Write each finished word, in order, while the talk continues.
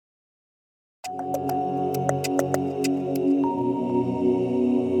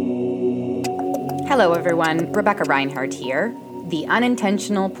Hello everyone, Rebecca Reinhardt here, the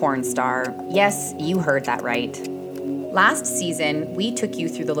unintentional porn star. Yes, you heard that right. Last season, we took you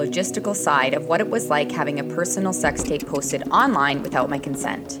through the logistical side of what it was like having a personal sex tape posted online without my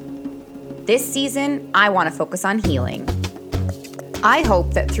consent. This season, I want to focus on healing. I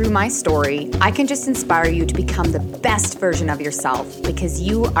hope that through my story, I can just inspire you to become the best version of yourself because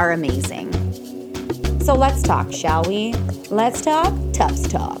you are amazing. So let's talk, shall we? Let's talk Tufts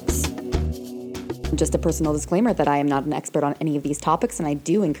Talks. Just a personal disclaimer that I am not an expert on any of these topics, and I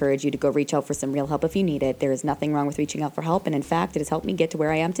do encourage you to go reach out for some real help if you need it. There is nothing wrong with reaching out for help, and in fact, it has helped me get to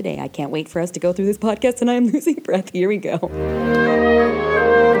where I am today. I can't wait for us to go through this podcast, and I am losing breath. Here we go.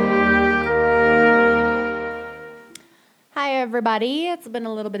 Hi, everybody. It's been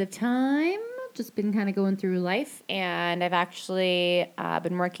a little bit of time. Just been kind of going through life, and I've actually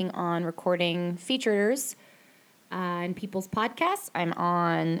been working on recording features in people's podcasts. I'm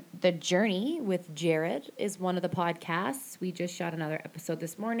on The Journey with Jared is one of the podcasts. We just shot another episode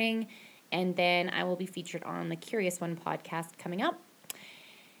this morning, and then I will be featured on the Curious One podcast coming up.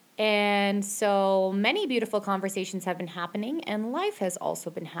 And so many beautiful conversations have been happening, and life has also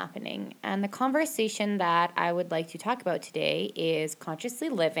been happening. And the conversation that I would like to talk about today is consciously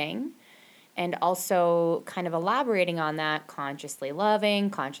living, and also kind of elaborating on that, consciously loving,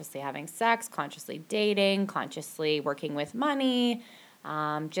 consciously having sex, consciously dating, consciously working with money,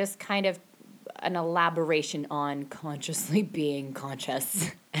 just kind of an elaboration on consciously being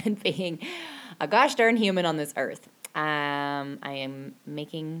conscious and being a gosh darn human on this earth. I am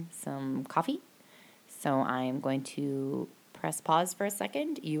making some coffee, so I am going to press pause for a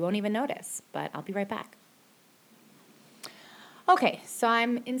second. You won't even notice, but I'll be right back. Okay, so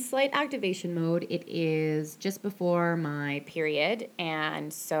I'm in slight activation mode. It is just before my period,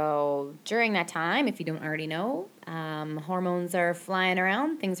 and so during that time, if you don't already know, hormones are flying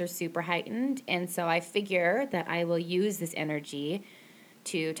around, things are super heightened, and so I figure that I will use this energy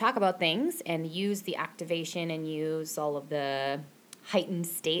to talk about things and use the activation and use all of the heightened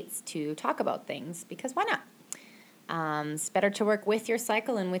states to talk about things, because why not? It's better to work with your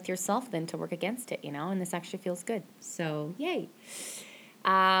cycle and with yourself than to work against it, and this actually feels good. So, yay.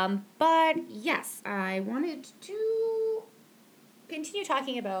 But yes, I wanted to continue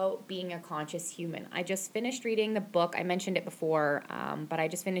talking about being a conscious human. I just finished reading the book. I mentioned it before, but I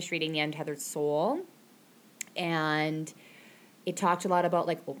just finished reading The Untethered Soul, and it talked a lot about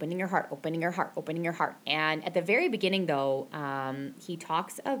like opening your heart, opening your heart, opening your heart. And at the very beginning, though, he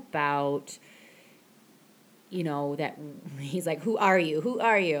talks about that he's like, who are you? Who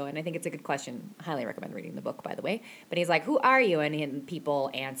are you? And I think it's a good question. I highly recommend reading the book, by the way. But he's like, who are you? And people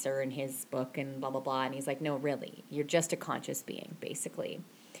answer in his book and blah, blah, blah. And he's like, no, really, you're just a conscious being, basically.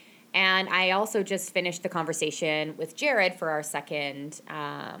 And I also just finished the conversation with Jared for our second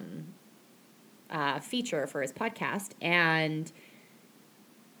feature for his podcast. And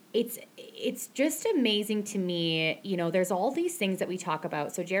it's just amazing to me, there's all these things that we talk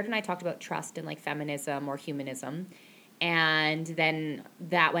about. So Jared and I talked about trust and like feminism or humanism, and then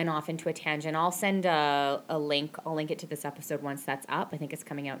that went off into a tangent. I'll send a link. I'll link it to this episode once that's up. I think it's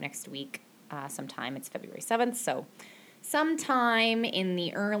coming out next week sometime. It's February 7th, so sometime in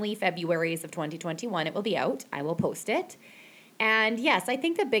the early Februarys of 2021 it will be out. I will post it. And yes, I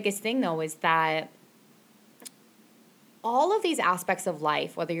think the biggest thing, though, is that all of these aspects of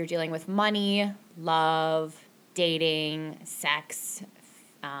life, whether you're dealing with money, love, dating, sex,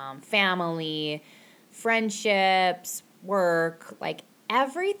 family, friendships, work, like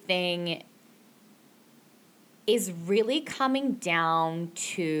everything is really coming down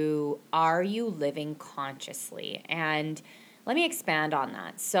to, are you living consciously? And let me expand on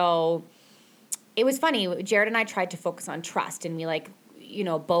that. So it was funny. Jared and I tried to focus on trust, and we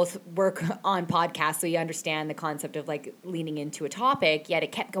both work on podcasts, so you understand the concept of like leaning into a topic, yet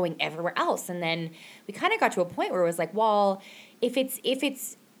it kept going everywhere else. And then we kind of got to a point where it was like, well, if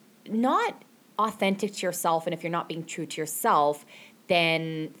it's not authentic to yourself, and if you're not being true to yourself,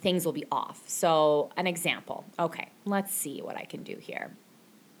 then things will be off. So an example. Okay, let's see what I can do here.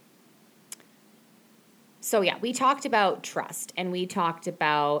 So yeah, we talked about trust, and we talked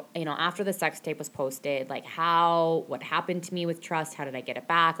about, after the sex tape was posted, like what happened to me with trust, how did I get it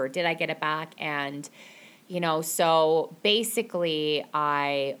back, or did I get it back? And, so basically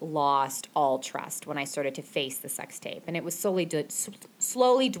I lost all trust when I started to face the sex tape, and it was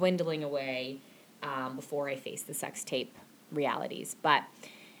slowly dwindling away before I faced the sex tape realities. But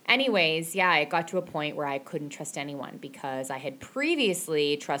anyways, yeah, it got to a point where I couldn't trust anyone because I had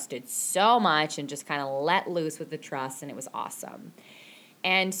previously trusted so much and just kind of let loose with the trust, and it was awesome.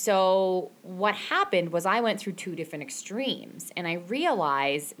 And so what happened was I went through two different extremes, and I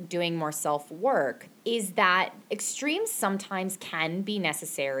realized doing more self-work is that extremes sometimes can be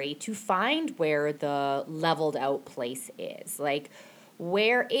necessary to find where the leveled out place is. Like,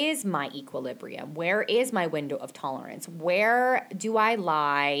 where is my equilibrium? Where is my window of tolerance? Where do I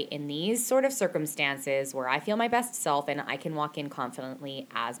lie in these sort of circumstances where I feel my best self and I can walk in confidently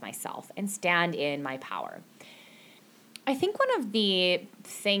as myself and stand in my power? I think one of the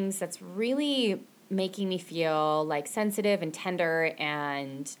things that's really making me feel like sensitive and tender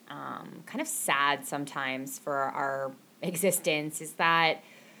and kind of sad sometimes for our existence is that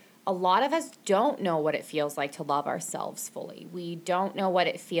a lot of us don't know what it feels like to love ourselves fully. We don't know what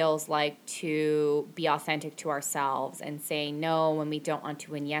it feels like to be authentic to ourselves and say no when we don't want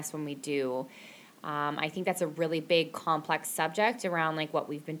to and yes when we do. I think that's a really big, complex subject around like what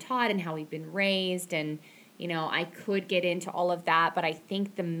we've been taught and how we've been raised. And, you know, I could get into all of that, but I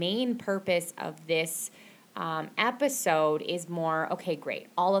think the main purpose of this episode is more, okay, great.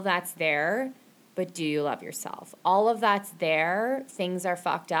 All of that's there, but do you love yourself? All of that's there. Things are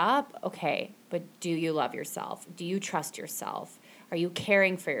fucked up. Okay, but do you love yourself? Do you trust yourself? Are you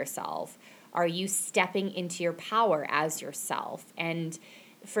caring for yourself? Are you stepping into your power as yourself? And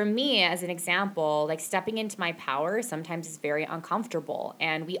for me, as an example, like stepping into my power sometimes is very uncomfortable,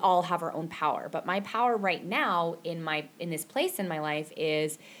 and we all have our own power. But my power right now in this place in my life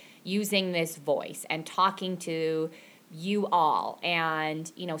is using this voice and talking to you all,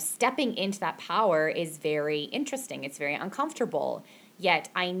 and stepping into that power is very interesting. It's very uncomfortable. Yet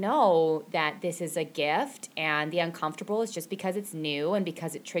I know that this is a gift, and the uncomfortable is just because it's new and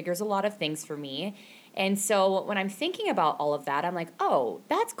because it triggers a lot of things for me. And so when I'm thinking about all of that, I'm like, oh,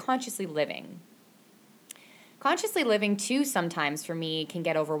 that's consciously living. Consciously living, too, sometimes for me can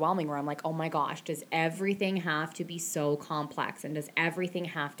get overwhelming where I'm like, oh my gosh, does everything have to be so complex? And does everything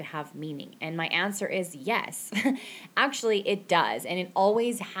have to have meaning? And my answer is yes. Actually, it does. And it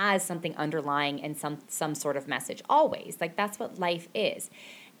always has something underlying and some sort of message. Always. Like, that's what life is.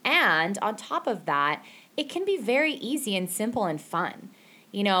 And on top of that, it can be very easy and simple and fun.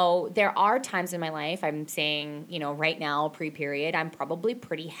 There are times in my life, I'm saying, right now, pre-period, I'm probably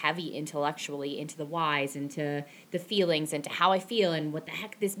pretty heavy intellectually into the whys, into the feelings, into how I feel and what the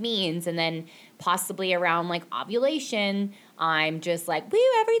heck this means. And then possibly around like ovulation, I'm just like, woo,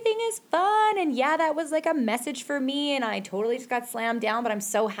 everything is fun. And yeah, that was like a message for me. And I totally just got slammed down, but I'm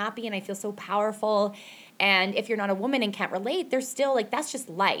so happy and I feel so powerful. And if you're not a woman and can't relate, there's still like, that's just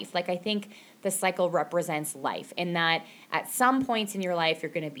life. Like, I think the cycle represents life in that at some points in your life, you're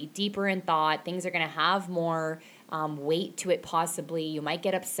going to be deeper in thought. Things are going to have more weight to it possibly. You might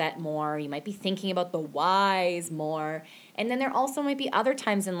get upset more. You might be thinking about the whys more. And then there also might be other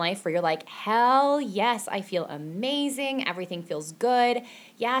times in life where you're like, hell yes, I feel amazing. Everything feels good.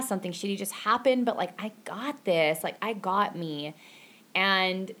 Yeah, something shitty just happened, but like, I got this. Like, I got me.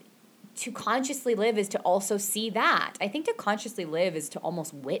 And to consciously live is to also see that. I think to consciously live is to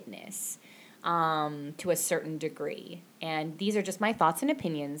almost witness to a certain degree. And these are just my thoughts and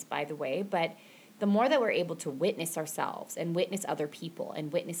opinions, by the way, but the more that we're able to witness ourselves and witness other people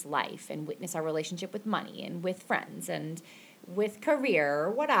and witness life and witness our relationship with money and with friends and with career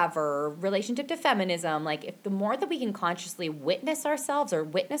or whatever, relationship to feminism, like if the more that we can consciously witness ourselves,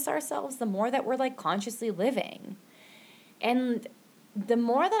 the more that we're like consciously living. And the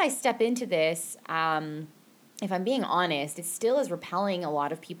more that I step into this, if I'm being honest, it still is repelling a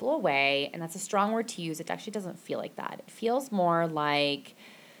lot of people away, and that's a strong word to use. It actually doesn't feel like that. It feels more like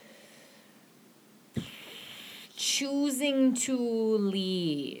choosing to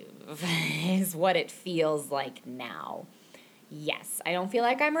leave is what it feels like now. Yes, I don't feel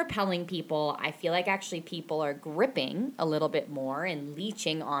like I'm repelling people. I feel like actually people are gripping a little bit more and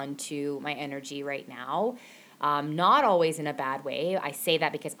leeching onto my energy right now. Not always in a bad way. I say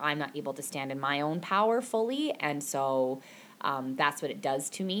that because I'm not able to stand in my own power fully. And so that's what it does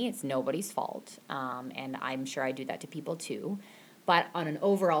to me. It's nobody's fault. And I'm sure I do that to people too. But on an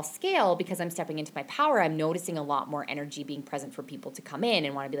overall scale, because I'm stepping into my power, I'm noticing a lot more energy being present for people to come in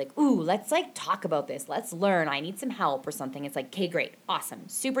and want to be like, ooh, let's like talk about this. Let's learn. I need some help or something. It's like, okay, great. Awesome.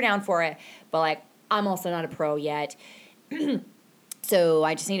 Super down for it. But like, I'm also not a pro yet. So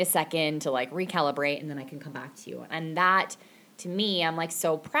I just need a second to like recalibrate and then I can come back to you. And that, to me, I'm like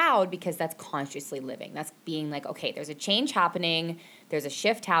so proud because that's consciously living. That's being like, okay, there's a change happening. There's a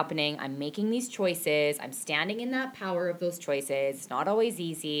shift happening. I'm making these choices. I'm standing in that power of those choices. It's not always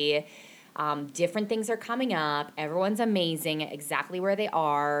easy. Different things are coming up. Everyone's amazing at exactly where they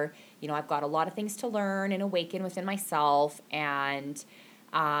are. I've got a lot of things to learn and awaken within myself. And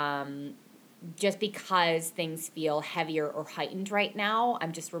just because things feel heavier or heightened right now,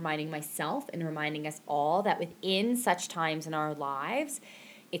 I'm just reminding myself and reminding us all that within such times in our lives,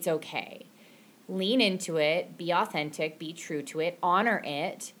 it's okay. Lean into it, be authentic, be true to it, honor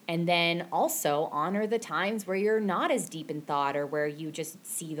it, and then also honor the times where you're not as deep in thought or where you just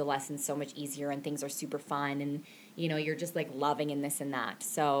see the lessons so much easier and things are super fun and, you're just like loving in this and that.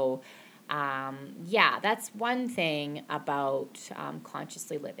 So, that's one thing about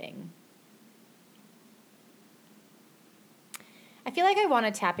consciously living. I feel like I want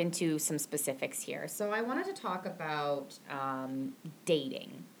to tap into some specifics here. So I wanted to talk about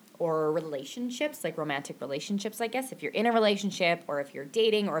dating or relationships, like romantic relationships, I guess. If you're in a relationship or if you're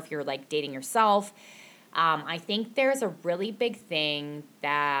dating or if you're like dating yourself, I think there's a really big thing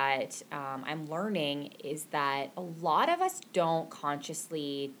that I'm learning is that a lot of us don't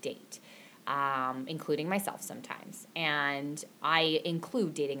consciously date, including myself sometimes. And I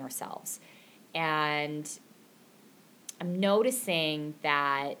include dating ourselves. And I'm noticing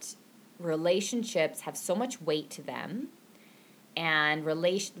that relationships have so much weight to them, and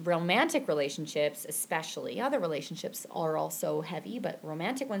romantic relationships especially, other relationships are also heavy, but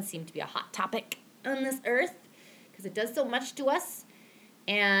romantic ones seem to be a hot topic on this earth because it does so much to us.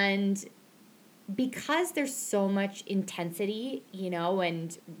 And because there's so much intensity,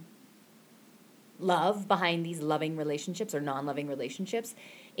 and love behind these loving relationships or non-loving relationships,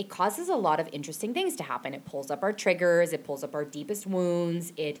 it causes a lot of interesting things to happen. It pulls up our triggers. It pulls up our deepest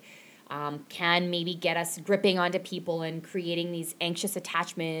wounds. It can maybe get us gripping onto people and creating these anxious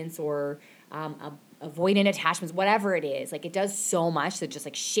attachments or avoidant attachments, whatever it is. Like, it does so much that just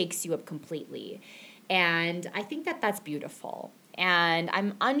like shakes you up completely. And I think that that's beautiful. And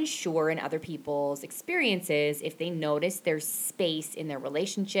I'm unsure in other people's experiences if they notice there's space in their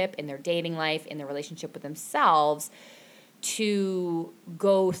relationship, in their dating life, in their relationship with themselves to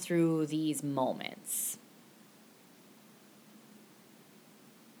go through these moments.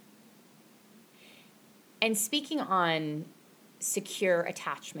 And speaking on secure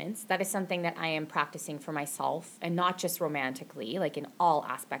attachments, that is something that I am practicing for myself, and not just romantically, like in all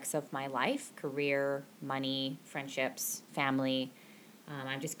aspects of my life, career, money, friendships, family.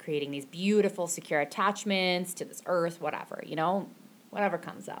 I'm just creating these beautiful secure attachments to this earth, whatever, whatever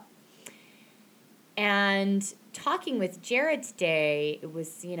comes up. And talking with Jared today, it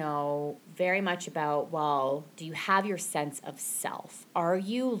was, very much about, well, do you have your sense of self? Are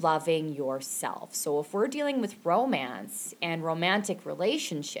you loving yourself? So if we're dealing with romance and romantic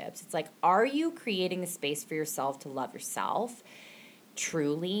relationships, it's like, are you creating the space for yourself to love yourself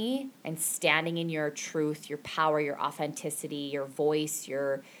truly and standing in your truth, your power, your authenticity, your voice,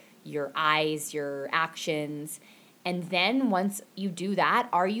 your eyes, your actions? And then once you do that,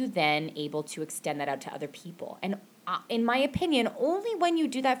 are you then able to extend that out to other people? And in my opinion, only when you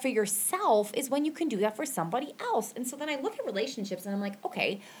do that for yourself is when you can do that for somebody else. And so then I look at relationships and I'm like,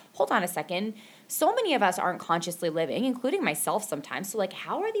 okay, hold on a second. So many of us aren't consciously living, including myself sometimes. So like,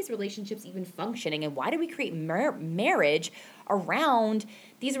 how are these relationships even functioning? And why do we create marriage around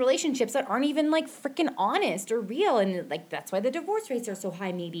these relationships that aren't even like freaking honest or real? And like, that's why the divorce rates are so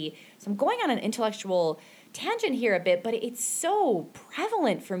high maybe. So I'm going on an intellectual tangent here a bit, but it's so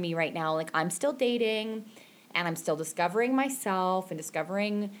prevalent for me right now. Like, I'm still dating and I'm still discovering myself and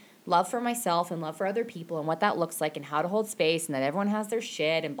discovering love for myself and love for other people and what that looks like and how to hold space and that everyone has their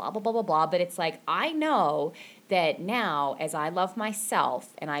shit and blah, blah, blah, blah, blah. But it's like, I know that now as I love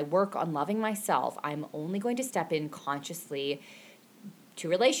myself and I work on loving myself, I'm only going to step in consciously to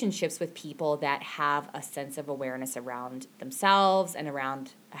relationships with people that have a sense of awareness around themselves and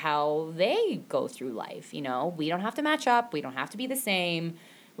around how they go through life. We don't have to match up. We don't have to be the same.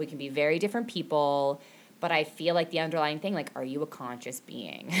 We can be very different people. But I feel like the underlying thing, like, are you a conscious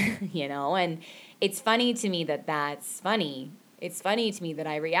being? And it's funny to me that that's funny. It's funny to me that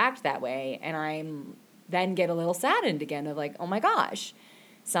I react that way. And I'm then get a little saddened again of like, oh my gosh,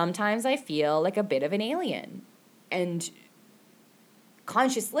 sometimes I feel like a bit of an alien. And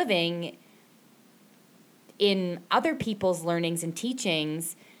conscious living in other people's learnings and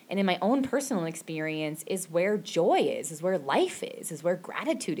teachings and in my own personal experience is where joy is where life is where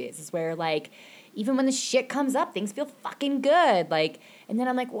gratitude is where like, even when the shit comes up, things feel fucking good. Like, and then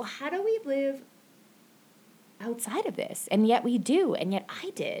I'm like, well, how do we live outside of this? And yet we do, and yet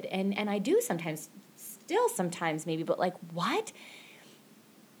I did, and I do sometimes, still sometimes maybe, but like, what?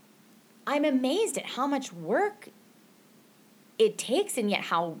 I'm amazed at how much work it takes, and yet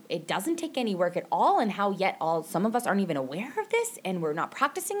how it doesn't take any work at all, and how yet some of us aren't even aware of this, and we're not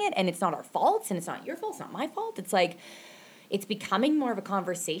practicing it, and it's not our fault, and it's not your fault, it's not my fault. It's like, it's becoming more of a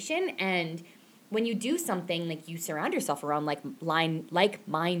conversation, and when you do something, like, you surround yourself around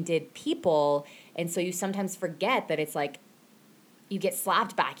like-minded people, and so you sometimes forget that it's like you get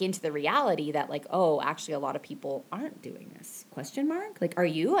slapped back into the reality that, like, oh, actually a lot of people aren't doing this, ? Like, are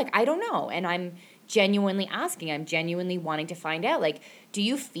you? Like, I don't know. And I'm genuinely asking, I'm genuinely wanting to find out, like, do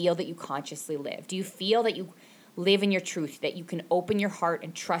you feel that you consciously live? Do you feel that you live in your truth, that you can open your heart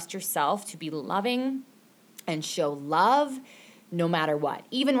and trust yourself to be loving and show love no matter what?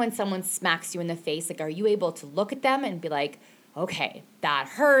 Even when someone smacks you in the face, like, are you able to look at them and be like, okay, that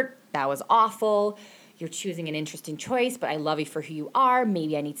hurt, that was awful, you're choosing an interesting choice, but I love you for who you are.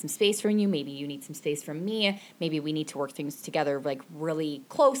 Maybe I need some space from you. Maybe you need some space from me. Maybe we need to work things together, like, really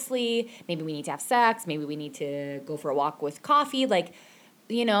closely. Maybe we need to have sex. Maybe we need to go for a walk with coffee. Like,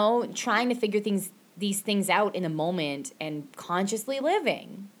 you know, trying to figure these things out in the moment and consciously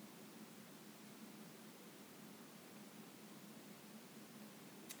living.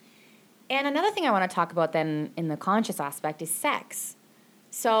 And another thing I want to talk about then in the conscious aspect is sex.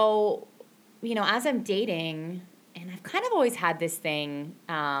 So, you know, as I'm dating, and I've kind of always had this thing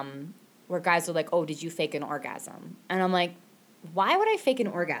where guys are like, oh, did you fake an orgasm? And I'm like, why would I fake an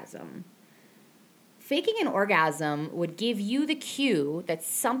orgasm? Faking an orgasm would give you the cue that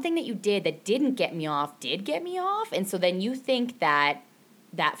something that you did that didn't get me off did get me off. And so then you think that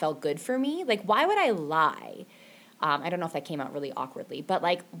that felt good for me. Like, why would I lie? I don't know if that came out really awkwardly, but,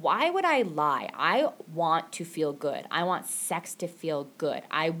 like, why would I lie? I want to feel good. I want sex to feel good.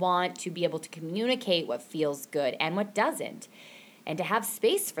 I want to be able to communicate what feels good and what doesn't, and to have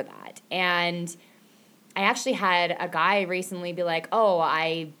space for that. And I actually had a guy recently be like, oh,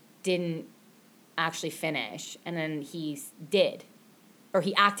 I didn't actually finish. And then he did, or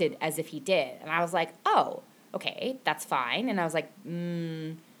he acted as if he did. And I was like, oh, okay, that's fine. And I was like,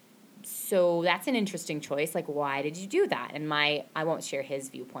 so that's an interesting choice. Like, why did you do that? And I won't share his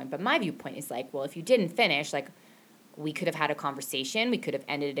viewpoint, but my viewpoint is like, well, if you didn't finish, like, we could have had a conversation. We could have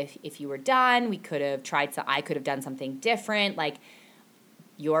ended it if you were done. We could have I could have done something different. Like,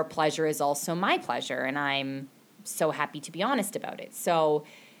 your pleasure is also my pleasure, and I'm so happy to be honest about it. So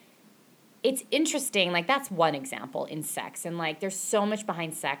it's interesting. Like, that's one example in sex. And, like, there's so much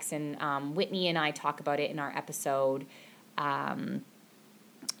behind sex. And Whitney and I talk about it in our episode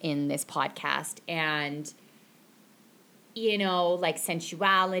in this podcast. And, you know, like,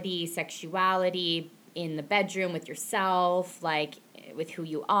 sensuality, sexuality in the bedroom with yourself, like, with who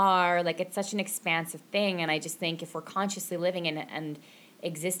you are, like, it's such an expansive thing. And I just think if we're consciously living and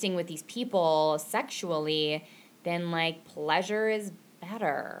existing with these people sexually, then, like, pleasure is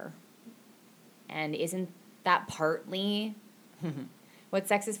better. And isn't that partly what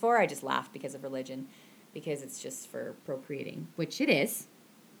sex is for? I just laugh because of religion, because it's just for procreating, which it is.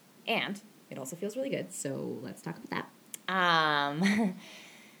 And it also feels really good, so let's talk about that.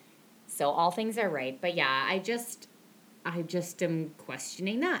 So all things are right. But yeah, I just am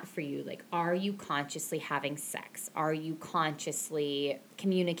questioning that for you. Like, are you consciously having sex? Are you consciously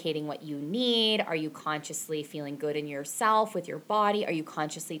communicating what you need? Are you consciously feeling good in yourself with your body? Are you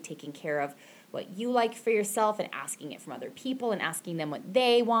consciously taking care of what you like for yourself and asking it from other people and asking them what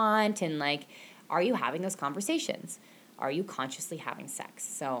they want? And, like, are you having those conversations? Are you consciously having sex?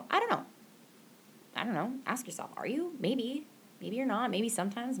 So I don't know. Ask yourself, are you? Maybe you're not. Maybe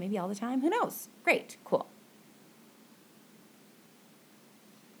sometimes, maybe all the time. Who knows? Great. Cool.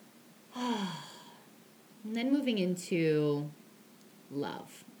 And then moving into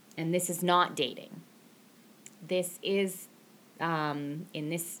love. And this is not dating. This is, in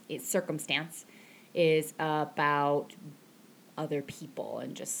this circumstance, is about other people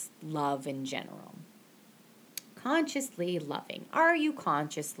and just love in general. Consciously loving. Are you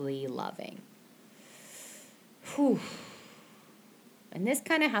consciously loving? Whew. And this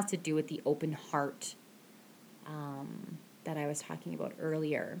kind of has to do with the open heart that I was talking about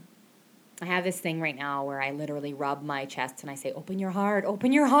earlier. I have this thing right now where I literally rub my chest and I say, open your heart,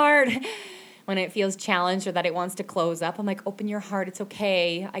 open your heart. When it feels challenged or that it wants to close up, I'm like, open your heart. It's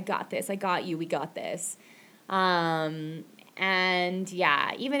okay. I got this. I got you. We got this. And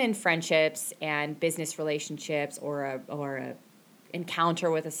yeah, even in friendships and business relationships or a encounter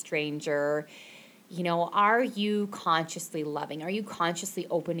with a stranger, you know, are you consciously loving? Are you consciously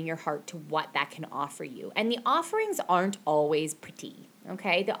opening your heart to what that can offer you? And the offerings aren't always pretty,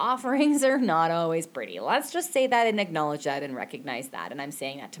 okay? The offerings are not always pretty. Let's just say that and acknowledge that and recognize that. And I'm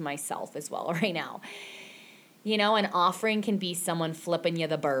saying that to myself as well right now. You know, an offering can be someone flipping you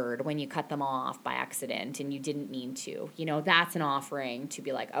the bird when you cut them off by accident and you didn't mean to. You know, that's an offering to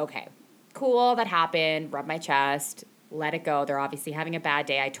be like, okay, cool, that happened, rub my chest, let it go. They're obviously having a bad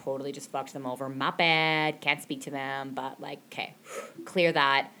day. I totally just fucked them over. My bad. Can't speak to them, but, like, okay, clear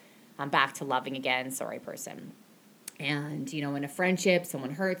that. I'm back to loving again. Sorry, person. And, in a friendship,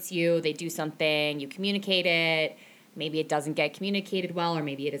 someone hurts you, they do something, you communicate it. Maybe it doesn't get communicated well, or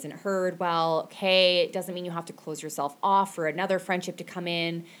maybe it isn't heard well. Okay, it doesn't mean you have to close yourself off for another friendship to come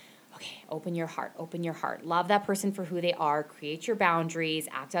in. Okay, open your heart, open your heart. Love that person for who they are. Create your boundaries,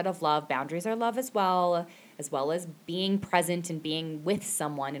 act out of love. Boundaries are love as well as being present and being with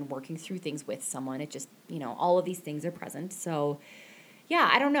someone and working through things with someone. It just, all of these things are present. So, yeah,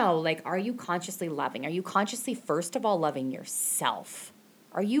 I don't know. Like, are you consciously loving? Are you consciously, first of all, loving yourself?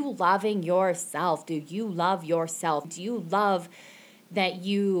 Are you loving yourself? Do you love yourself? Do you love that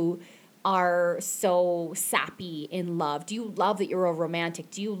you are so sappy in love? Do you love that you're a romantic?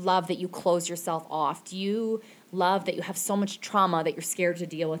 Do you love that you close yourself off? Do you love that you have so much trauma that you're scared to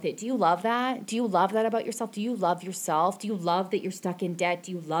deal with it? Do you love that? Do you love that about yourself? Do you love yourself? Do you love that you're stuck in debt?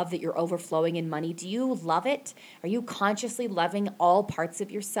 Do you love that you're overflowing in money? Do you love it? Are you consciously loving all parts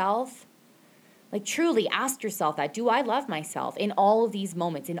of yourself? Like, truly ask yourself that. Do I love myself in all of these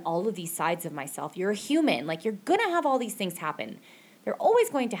moments, in all of these sides of myself? You're a human. Like, you're going to have all these things happen. They're always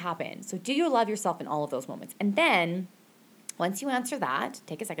going to happen. So do you love yourself in all of those moments? And then once you answer that,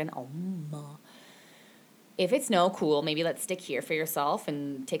 take a second. If it's no, cool, maybe let's stick here for yourself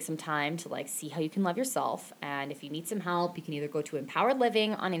and take some time to see how you can love yourself. And if you need some help, you can either go to Empowered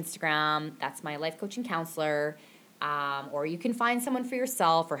Living on Instagram. That's my life coach and counselor. Or you can find someone for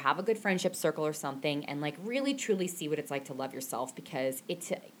yourself or have a good friendship circle or something and really truly see what it's like to love yourself, because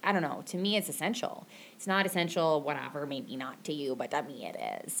I don't know, to me it's essential. It's not essential, whatever, maybe not to you, but to me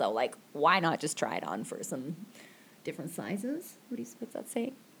it is. So why not just try it on for some different sizes? What's that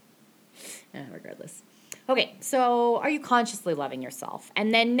saying? Regardless. Okay, so are you consciously loving yourself?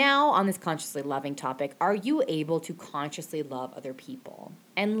 And then now on this consciously loving topic, are you able to consciously love other people?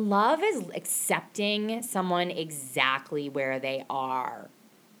 And love is accepting someone exactly where they are.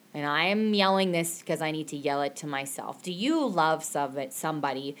 And I am yelling this because I need to yell it to myself. Do you love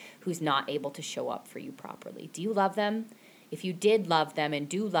somebody who's not able to show up for you properly? Do you love them? If you did love them and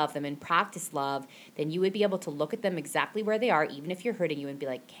do love them and practice love, then you would be able to look at them exactly where they are, even if you're hurting you, and be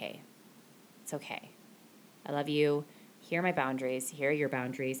like, hey, it's okay. I love you. Here are my boundaries. Here are your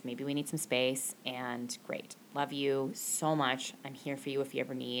boundaries. Maybe we need some space, and great. Love you so much. I'm here for you if you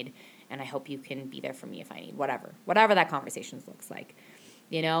ever need, and I hope you can be there for me if I need, whatever that conversation looks like,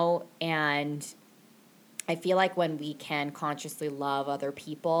 and I feel like when we can consciously love other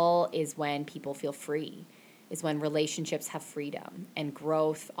people is when people feel free, is when relationships have freedom and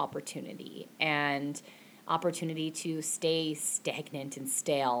growth opportunity and opportunity to stay stagnant and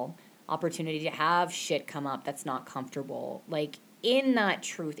stale, opportunity to have shit come up that's not comfortable. In that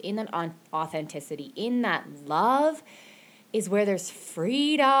truth, in that authenticity, in that love is where there's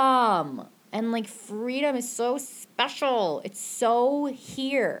freedom. And freedom is so special. It's so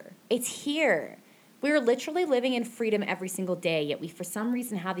here. It's here. We're literally living in freedom every single day, yet we for some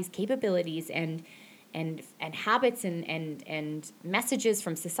reason have these capabilities and habits and messages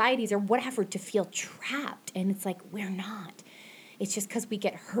from societies or whatever to feel trapped. And it's we're not. It's just because we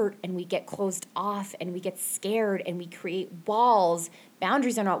get hurt and we get closed off and we get scared and we create walls.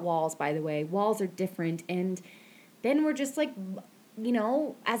 Boundaries are not walls, by the way. Walls are different. And then we're just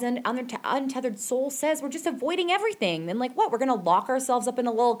as an untethered soul says, we're just avoiding everything. Then what? We're going to lock ourselves up in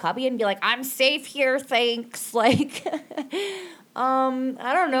a little cubby and be like, I'm safe here, thanks. I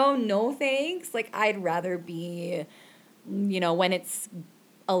don't know, no thanks. I'd rather be, when it's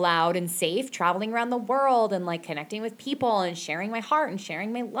allowed and safe, traveling around the world and connecting with people and sharing my heart and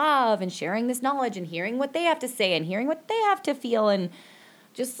sharing my love and sharing this knowledge and hearing what they have to say and hearing what they have to feel, and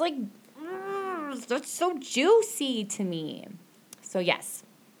just that's so juicy to me. So yes,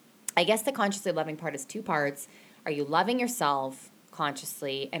 I guess the consciously loving part is two parts. Are you loving yourself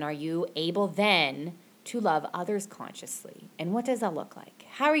consciously, and are you able then to love others consciously? And what does that look like?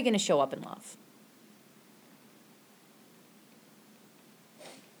 How are you going to show up in love?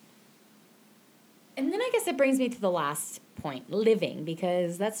 And then I guess it brings me to the last point, living,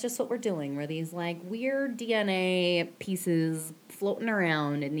 because that's just what we're doing. We're these weird DNA pieces floating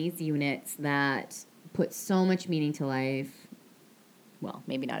around in these units that put so much meaning to life. Well,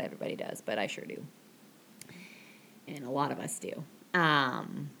 maybe not everybody does, but I sure do. And a lot of us do.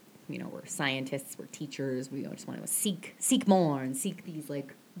 We're scientists, we're teachers, we just want to seek more and seek these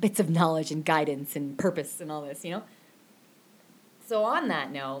bits of knowledge and guidance and purpose and all this, So on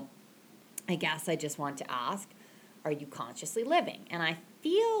that note, I guess I just want to ask, are you consciously living? And I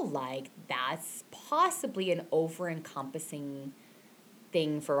feel like that's possibly an over-encompassing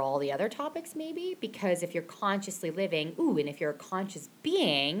thing for all the other topics maybe, because if you're consciously living, and if you're a conscious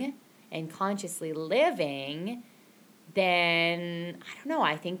being and consciously living, then I don't know,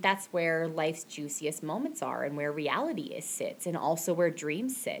 I think that's where life's juiciest moments are and where reality sits, and also where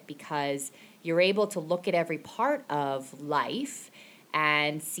dreams sit, because you're able to look at every part of life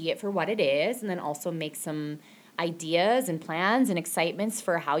and see it for what it is, and then also make some ideas and plans and excitements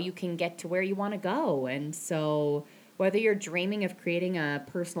for how you can get to where you want to go. And so whether you're dreaming of creating a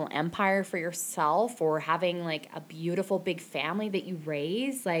personal empire for yourself or having like a beautiful big family that you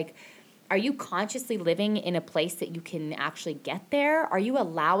raise, like, are you consciously living in a place that you can actually get there? Are you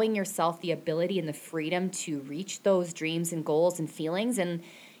allowing yourself the ability and the freedom to reach those dreams and goals and feelings? And,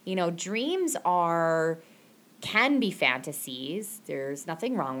 you know, dreams can be fantasies. There's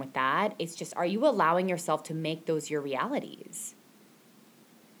nothing wrong with that. It's just, are you allowing yourself to make those your realities?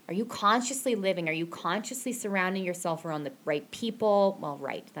 Are you consciously living? Are you consciously surrounding yourself around the right people? Well,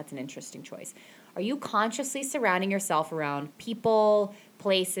 right, that's an interesting choice. Are you consciously surrounding yourself around people,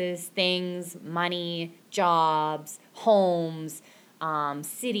 places, things, money, jobs, homes,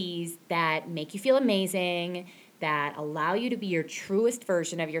 cities that make you feel amazing, that allow you to be your truest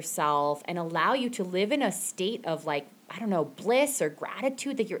version of yourself and allow you to live in a state of, like, I don't know, bliss or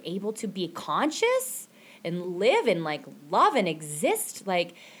gratitude, that you're able to be conscious and live and like love and exist?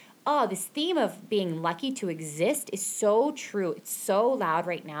 Like, oh, this theme of being lucky to exist is so true. It's so loud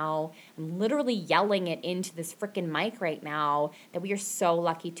right now. I'm literally yelling it into this freaking mic right now, that we are so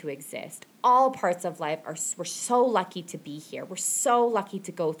lucky to exist. All parts of life we're so lucky to be here. We're so lucky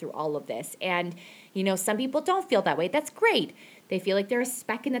to go through all of this. And, you know, some people don't feel that way. That's great. They feel like they're a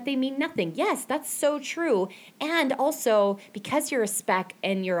speck and that they mean nothing. Yes, that's so true. And also, because you're a speck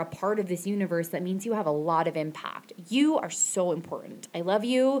and you're a part of this universe, that means you have a lot of impact. You are so important. I love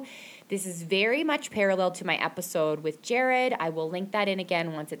you. This is very much parallel to my episode with Jared. I will link that in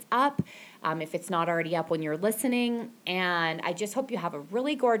again once it's up, if it's not already up when you're listening. And I just hope you have a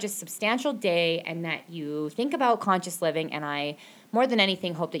really gorgeous, substantial day and that you think about conscious living. And I, more than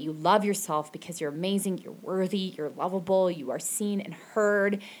anything, hope that you love yourself, because you're amazing, you're worthy, you're lovable, you are seen and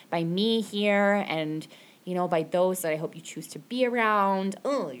heard by me here, and, you know, by those that I hope you choose to be around.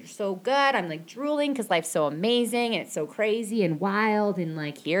 Oh, you're so good. I'm like drooling because life's so amazing and it's so crazy and wild, and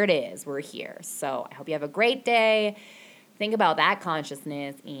like, here it is. We're here. So I hope you have a great day. Think about that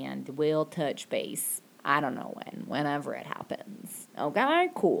consciousness, and we'll touch base. I don't know whenever it happens. Okay,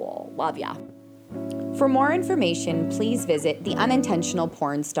 cool. Love ya. For more information, please visit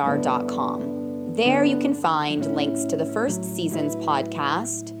theunintentionalpornstar.com. There you can find links to the first season's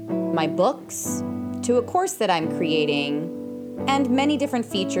podcast, my books, to a course that I'm creating, and many different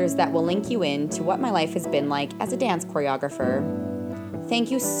features that will link you in to what my life has been like as a dance choreographer.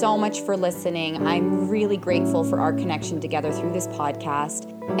 Thank you so much for listening. I'm really grateful for our connection together through this podcast.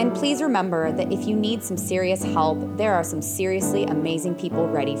 And please remember that if you need some serious help, there are some seriously amazing people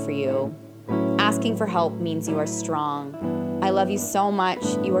ready for you. Asking for help means you are strong. I love you so much.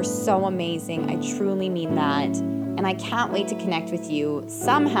 You are so amazing. I truly mean that. And I can't wait to connect with you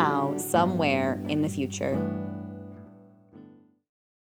somehow, somewhere in the future.